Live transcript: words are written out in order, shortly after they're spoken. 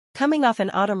Coming off an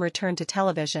autumn return to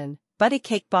television, buddy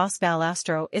cake boss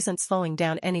Valastro isn't slowing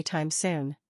down anytime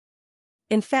soon.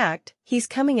 In fact, he's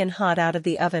coming in hot out of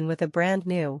the oven with a brand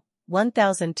new,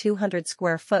 1,200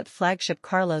 square foot flagship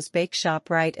Carlo's Bake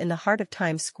Shop right in the heart of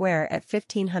Times Square at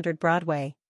 1500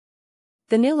 Broadway.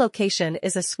 The new location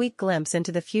is a sweet glimpse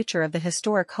into the future of the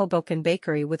historic Hoboken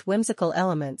bakery with whimsical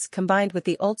elements combined with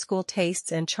the old-school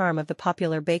tastes and charm of the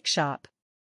popular bake shop.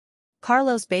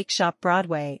 Carlo's Bake Shop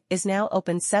Broadway is now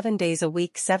open 7 days a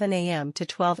week 7 a.m. to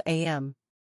 12 a.m.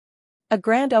 A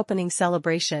grand opening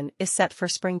celebration is set for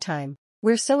springtime.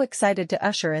 We're so excited to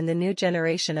usher in the new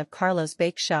generation of Carlo's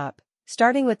Bake Shop,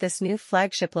 starting with this new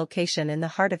flagship location in the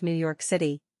heart of New York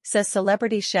City, says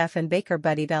celebrity chef and baker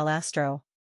Buddy Valastro.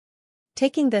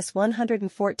 Taking this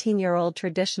 114-year-old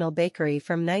traditional bakery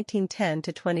from 1910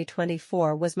 to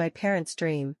 2024 was my parents'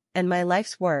 dream, and my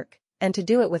life's work, and to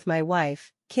do it with my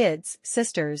wife, kids,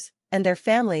 sisters, and their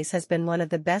families has been one of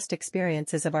the best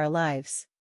experiences of our lives.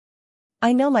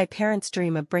 I know my parents'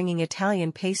 dream of bringing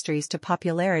Italian pastries to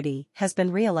popularity has been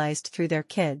realized through their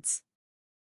kids.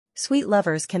 Sweet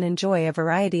lovers can enjoy a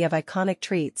variety of iconic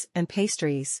treats and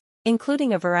pastries,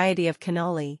 including a variety of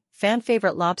cannoli,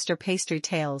 fan-favorite lobster pastry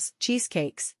tails,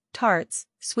 cheesecakes, tarts,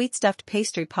 sweet stuffed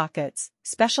pastry pockets,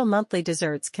 special monthly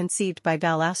desserts conceived by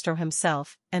Valastro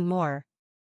himself, and more.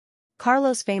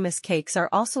 Carlo's famous cakes are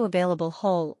also available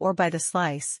whole or by the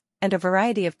slice, and a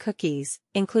variety of cookies,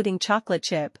 including chocolate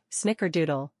chip,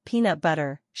 snickerdoodle, peanut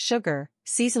butter, sugar,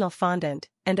 seasonal fondant,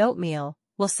 and oatmeal,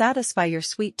 will satisfy your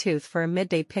sweet tooth for a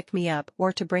midday pick-me-up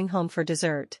or to bring home for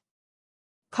dessert.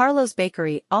 Carlo's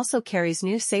Bakery also carries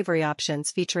new savory options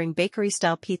featuring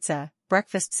bakery-style pizza,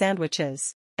 breakfast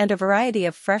sandwiches, and a variety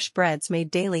of fresh breads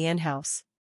made daily in-house.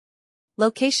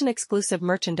 Location-exclusive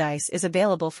merchandise is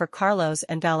available for Carlo's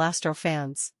and Valastro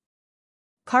fans.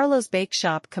 Carlo's Bake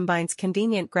Shop combines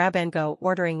convenient grab-and-go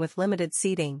ordering with limited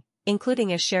seating,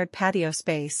 including a shared patio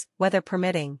space, weather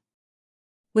permitting.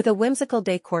 With a whimsical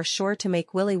decor sure to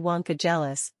make Willy Wonka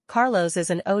jealous, Carlo's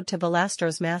is an ode to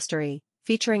Valastro's mastery,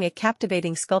 featuring a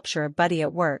captivating sculpture of Buddy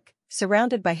at work,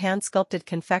 surrounded by hand-sculpted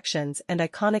confections and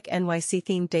iconic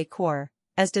NYC-themed decor,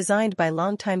 as designed by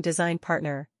longtime design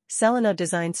partner, Celano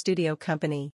Design Studio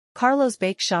Company. Carlo's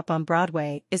Bake Shop on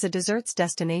Broadway is a desserts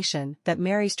destination that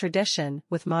marries tradition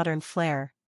with modern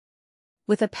flair.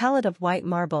 With a palette of white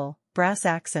marble, brass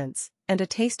accents, and a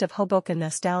taste of Hoboken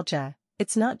nostalgia,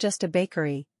 it's not just a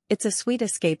bakery, it's a sweet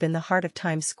escape in the heart of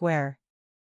Times Square.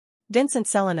 Vincent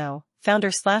Celano,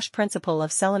 founder/principal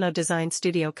of Celano Design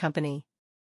Studio Company.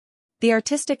 The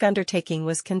artistic undertaking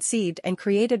was conceived and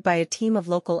created by a team of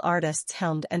local artists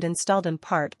helmed and installed in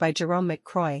part by Jerome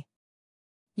McCroy.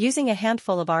 Using a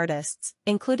handful of artists,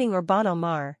 including Urbano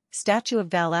Mar, statue of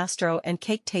Valastro and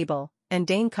cake table, and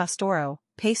Dane Costoro,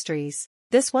 pastries,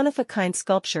 this one-of-a-kind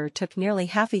sculpture took nearly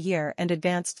half a year and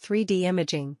advanced 3D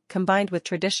imaging, combined with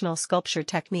traditional sculpture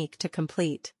technique to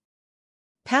complete.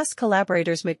 Past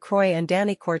collaborators McCroy and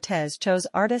Danny Cortez chose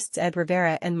artists Ed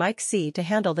Rivera and Mike C. to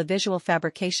handle the visual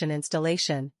fabrication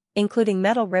installation, including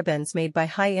metal ribbons made by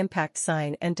High Impact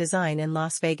Sign and Design in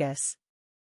Las Vegas.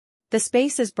 The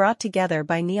space is brought together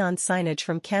by neon signage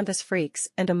from Canvas Freaks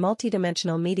and a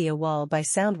multi-dimensional media wall by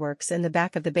Soundworks in the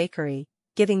back of the bakery,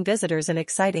 giving visitors an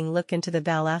exciting look into the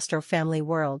Valastro family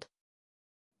world.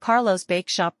 Carlo's Bake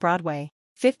Shop Broadway,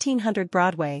 1500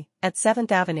 Broadway, at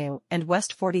 7th Avenue and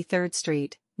West 43rd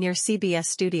Street, near CBS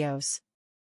Studios.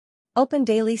 Open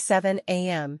daily 7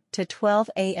 a.m. to 12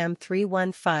 a.m.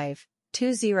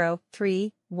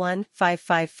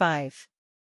 315-203-1555.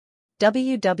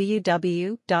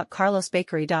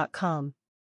 www.carlosbakery.com.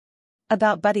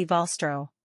 About Buddy Valastro.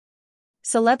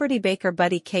 Celebrity baker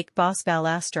Buddy Cake Boss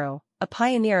Valastro, a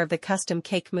pioneer of the custom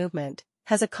cake movement,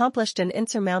 has accomplished an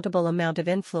insurmountable amount of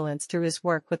influence through his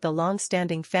work with the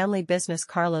long-standing family business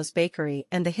Carlo's Bakery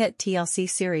and the hit TLC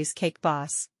series Cake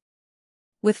Boss.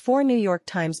 With 4 New York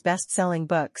Times best-selling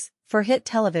books, 4 hit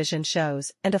television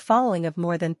shows, and a following of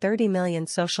more than 30 million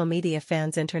social media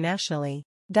fans internationally,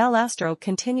 Valastro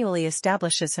continually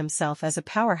establishes himself as a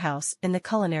powerhouse in the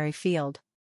culinary field.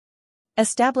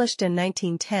 Established in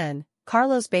 1910,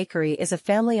 Carlo's Bakery is a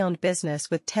family-owned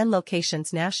business with 10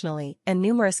 locations nationally and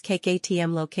numerous cake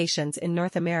ATM locations in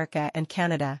North America and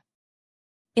Canada.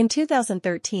 In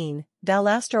 2013,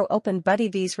 Valastro opened Buddy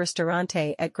V's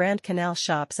Ristorante at Grand Canal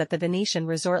Shops at the Venetian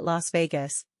Resort Las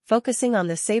Vegas, focusing on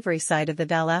the savory side of the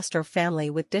Valastro family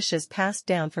with dishes passed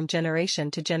down from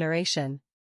generation to generation.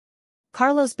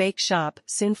 Carlo's Bake Shop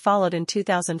soon followed in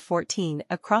 2014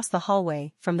 across the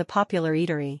hallway from the popular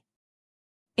eatery.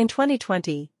 In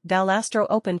 2020, Valastro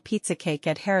opened Pizza Cake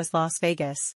at Harrah's Las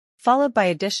Vegas, followed by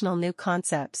additional new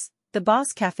concepts, The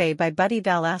Boss Cafe by Buddy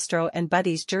Valastro and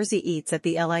Buddy's Jersey Eats at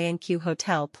the LINQ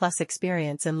Hotel Plus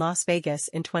experience in Las Vegas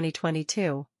in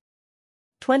 2022.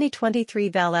 2023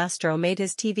 Valastro made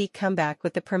his TV comeback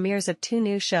with the premieres of two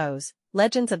new shows,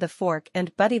 Legends of the Fork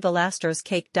and Buddy Valastro's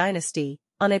Cake Dynasty,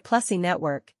 on a Plussy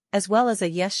network, as well as a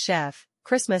Yes Chef,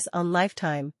 Christmas on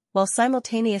Lifetime, while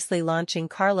simultaneously launching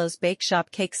Carlo's Bake Shop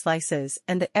Cake Slices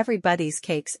and the Everybody's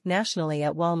Cakes nationally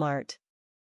at Walmart.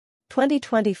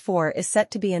 2024 is set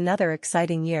to be another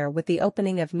exciting year with the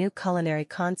opening of new culinary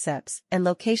concepts and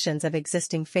locations of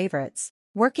existing favorites,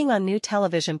 working on new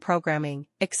television programming,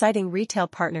 exciting retail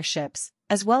partnerships,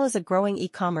 as well as a growing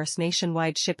e-commerce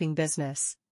nationwide shipping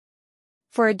business.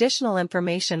 For additional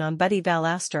information on Buddy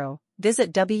Valastro,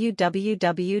 visit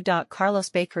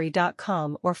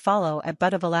www.carlosbakery.com or follow at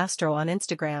Buddy Valastro on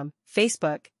Instagram,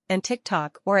 Facebook, and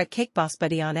TikTok or at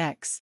CakeBossBuddy on X.